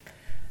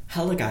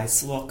Hello,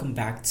 guys. Welcome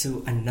back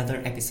to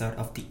another episode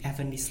of the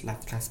F&D's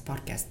Life Class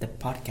Podcast, the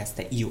podcast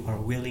that you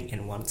are willing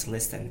and want to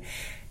listen.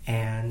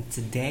 And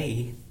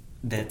today,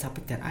 the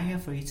topic that I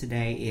have for you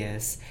today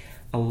is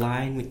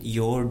align with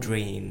your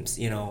dreams.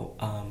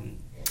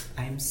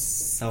 I'm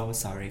so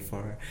sorry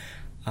for,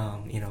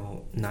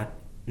 not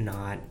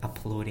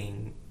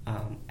uploading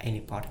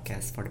any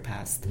podcast for the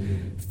past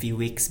few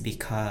weeks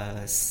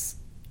because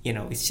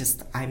it's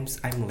just I'm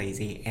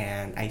lazy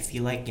and I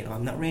feel like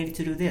I'm not ready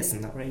to do this,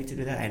 I'm not ready to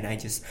do that, and I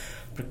just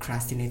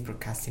procrastinate,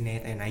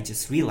 and I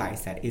just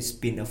realized that it's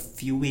been a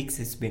few weeks.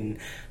 It's been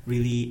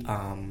really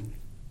I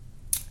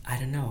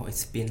don't know,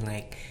 it's been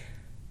like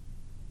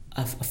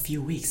a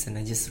few weeks, and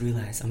I just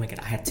realized, oh my god,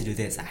 I have to do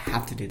this, I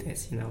have to do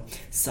this.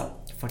 So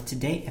for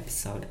today's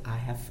episode, I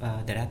have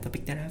the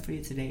topic that I have for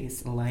you today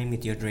is align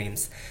with your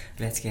dreams.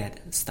 Let's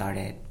get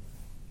started.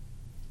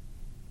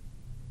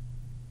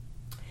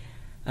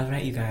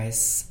 Alright, you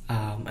guys,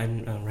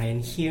 I'm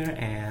Ryan here,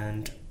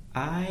 and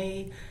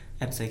I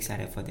am so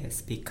excited for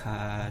this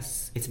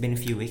because it's been a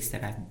few weeks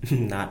that I've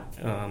not,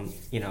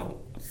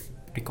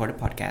 recorded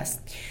podcast.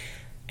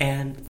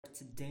 And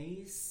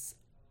today's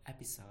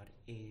episode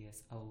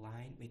is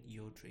aligned with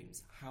your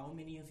dreams. How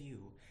many of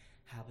you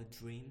have a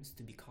dreams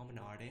to become an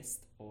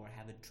artist, or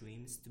have a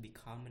dreams to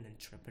become an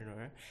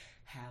entrepreneur,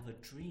 have a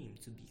dream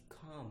to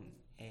become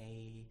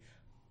a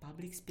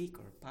public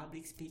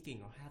speaking,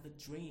 or have a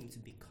dream to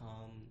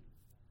become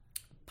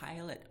a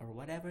pilot or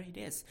whatever it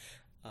is,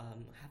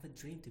 have a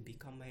dream to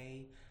become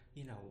a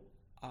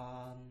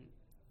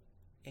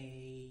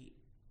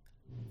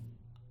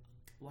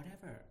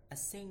whatever, a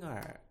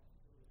singer,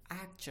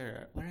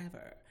 actor,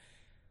 whatever.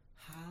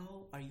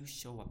 How are you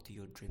show up to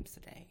your dreams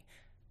today?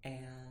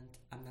 And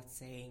I'm not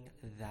saying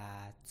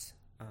that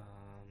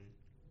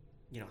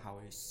how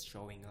is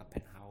showing up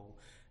and how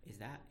is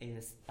that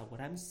is what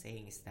I'm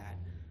saying is that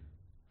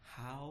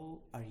how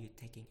are you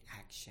taking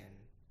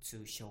action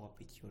to show up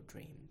with your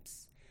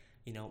dreams?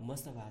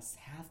 Most of us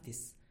have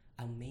these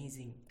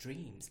amazing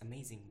dreams,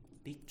 amazing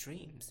big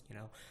dreams.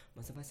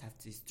 Most of us have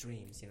these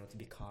dreams, to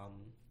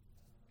become,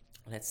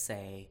 let's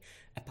say,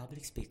 a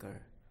public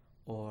speaker,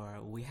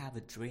 or we have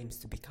a dreams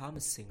to become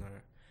a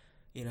singer,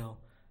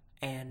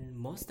 and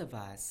most of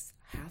us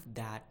have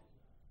that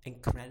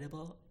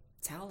incredible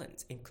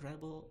talent,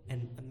 incredible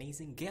and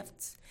amazing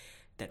gifts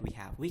that we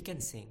have. We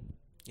can sing,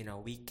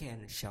 we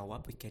can show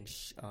up, we can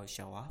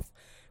show off,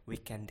 we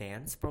can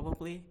dance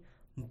probably,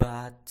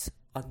 but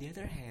on the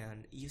other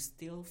hand, you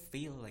still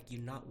feel like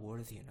you're not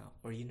worthy enough,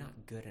 or you're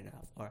not good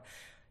enough, or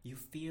you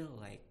feel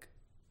like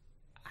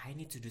I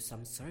need to do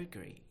some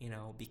surgery,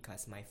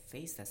 because my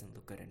face doesn't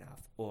look good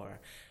enough, or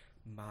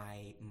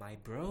my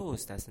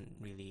brows doesn't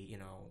really,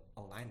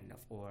 align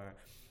enough, or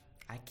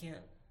I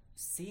can't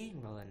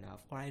sing well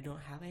enough, or I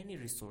don't have any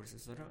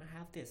resources, I don't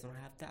have this, I don't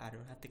have that, I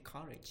don't have the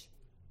courage.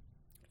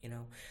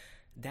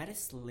 That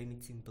is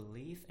limiting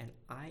belief, and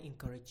I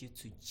encourage you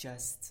to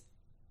just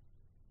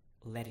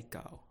let it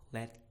go.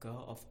 Let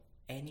go of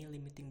any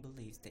limiting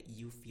beliefs that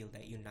you feel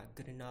that you're not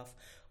good enough,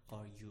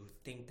 or you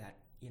think that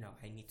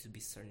I need to be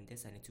certain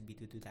this, I need to be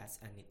to do that,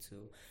 I need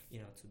to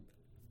to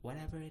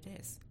whatever it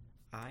is.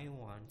 I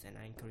want and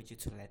I encourage you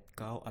to let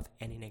go of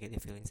any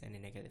negative feelings, any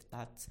negative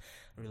thoughts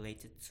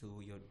related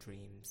to your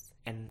dreams.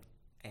 And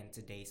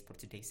for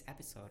today's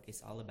episode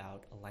is all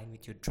about align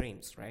with your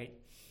dreams, right?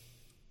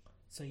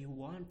 So you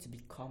want to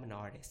become an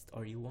artist,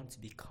 or you want to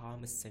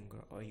become a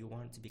singer, or you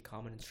want to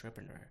become an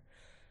entrepreneur.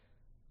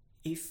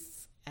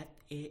 If at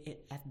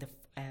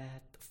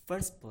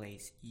first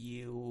place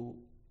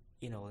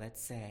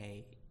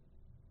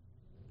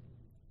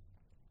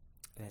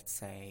let's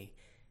say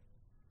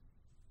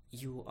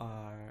you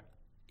are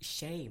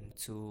ashamed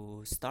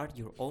to start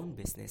your own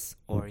business,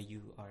 or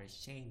you are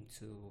ashamed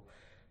to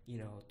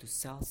to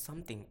sell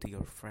something to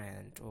your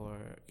friend,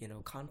 or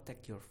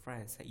contact your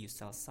friends that you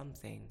sell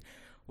something,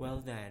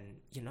 well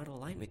then you're not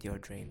aligned with your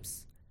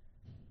dreams.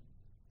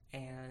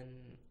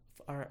 And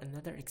for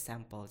another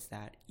example is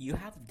that you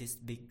have this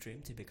big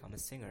dream to become a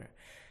singer,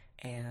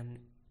 and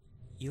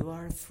you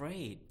are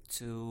afraid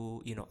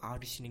to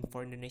auditioning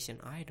for Indonesian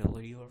Idol,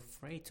 or you're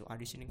afraid to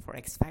auditioning for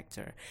X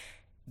Factor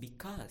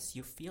because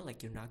you feel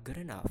like you're not good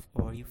enough,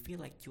 or you feel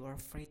like you are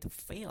afraid to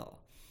fail.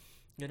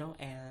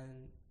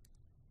 And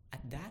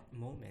at that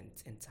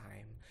moment in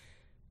time,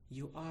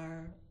 you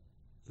are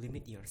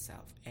limit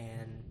yourself,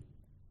 and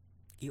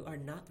you are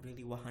not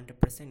really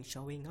 100%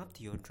 showing up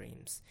to your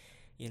dreams.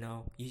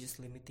 You're just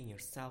limiting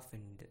yourself,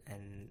 and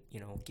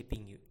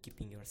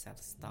keeping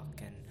yourself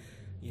stuck, and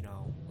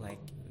like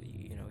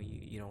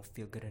you don't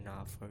feel good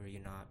enough, or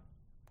you're not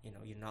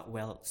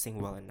sing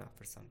well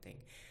enough or something.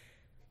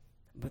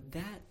 But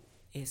that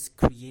is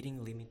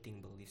creating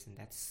limiting beliefs, and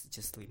that's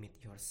just limit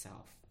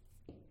yourself.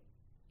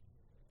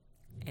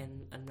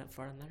 And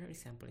for another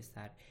example is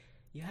that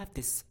you have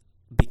this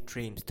big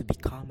dreams to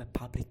become a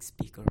public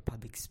speaker,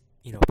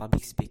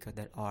 public speaker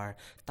that are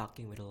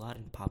talking with a lot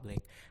in public,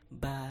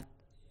 but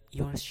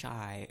you're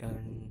shy,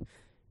 and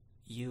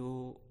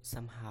you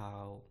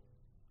somehow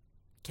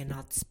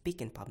cannot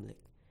speak in public,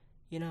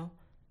 you know,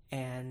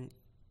 and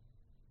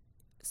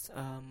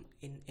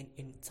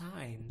in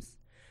times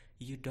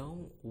you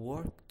don't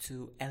work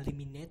to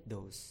eliminate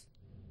those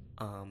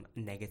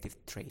negative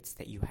traits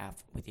that you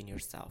have within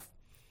yourself,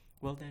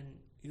 well then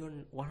you're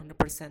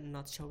 100%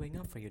 not showing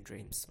up for your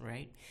dreams,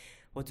 right?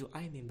 What do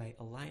I mean by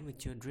align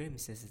with your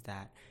dreams is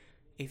that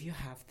if you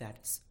have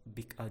that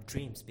big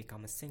dreams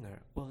become a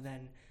singer, well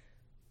then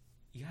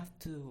you have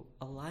to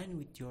align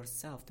with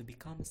yourself to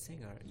become a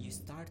singer. You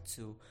start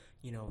to,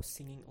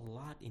 singing a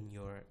lot in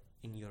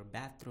your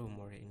bathroom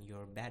or in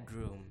your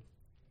bedroom.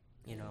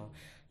 you know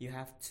you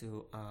have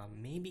to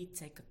maybe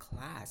take a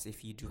class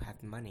if you do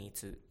have money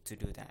to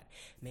do that.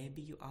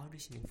 Maybe you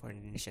auditioning for an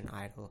Indonesian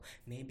Idol.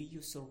 Maybe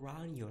you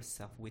surround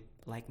yourself with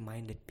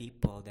like-minded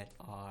people that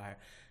are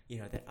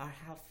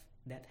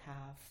that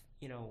have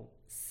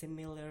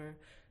similar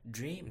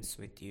dreams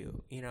with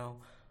you.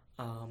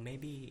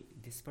 Maybe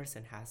this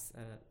person has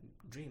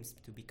dreams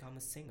to become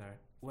a singer.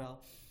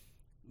 Well,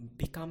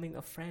 becoming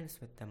a friends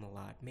with them a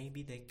lot,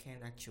 maybe they can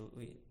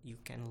actually, you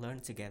can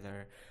learn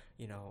together,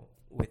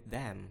 with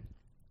them,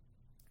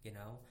 you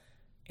know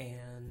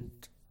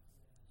and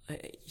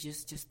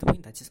just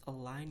doing that, just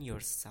align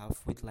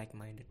yourself with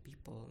like-minded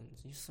people, and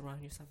you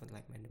surround yourself with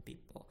like-minded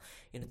people.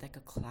 Take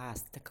a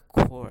class, take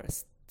a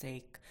course,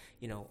 take,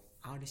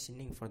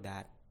 auditioning for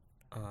that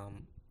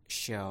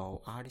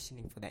show,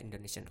 auditioning for that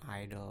Indonesian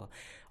Idol,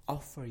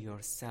 offer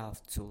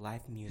yourself to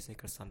live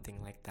music or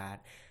something like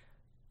that.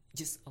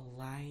 Just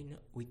align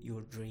with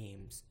your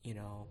dreams,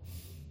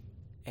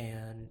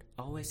 and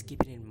always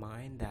keep it in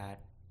mind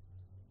that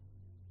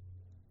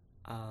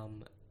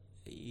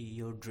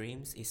your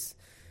dreams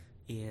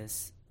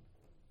is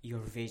your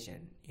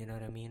vision. You know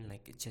what I mean?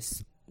 Like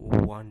just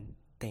one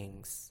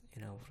things.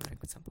 For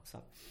like example.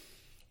 So,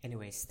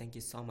 anyways, thank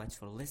you so much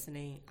for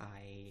listening.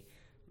 I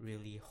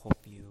really hope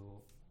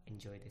you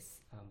enjoy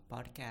this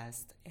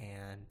podcast,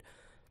 and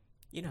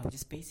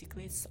just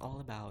basically it's all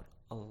about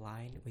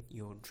align with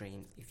your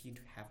dreams. If you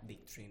have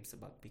big dreams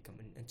about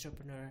becoming an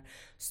entrepreneur,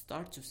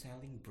 start to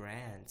selling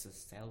brands or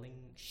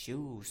selling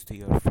shoes to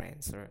your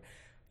friends, or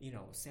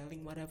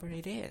selling whatever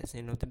it is,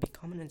 to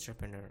become an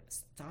entrepreneur.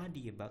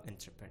 Study about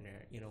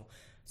entrepreneur,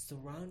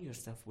 surround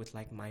yourself with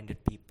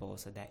like-minded people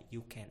so that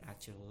you can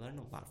actually learn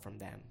a lot from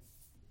them.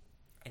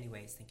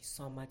 Anyways, thank you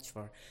so much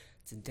for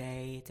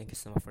today. Thank you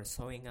so much for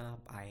showing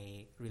up.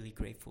 I really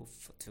grateful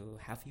to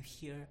have you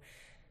here,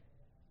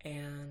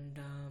 and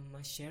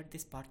share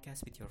this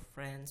podcast with your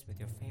friends, with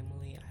your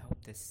family. I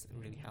hope this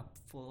really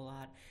helpful a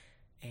lot,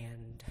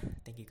 and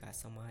thank you guys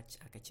so much.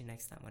 I'll catch you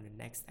next time on the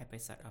next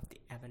episode of the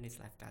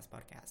Adventist Life Class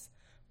podcast.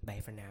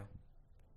 Bye for now.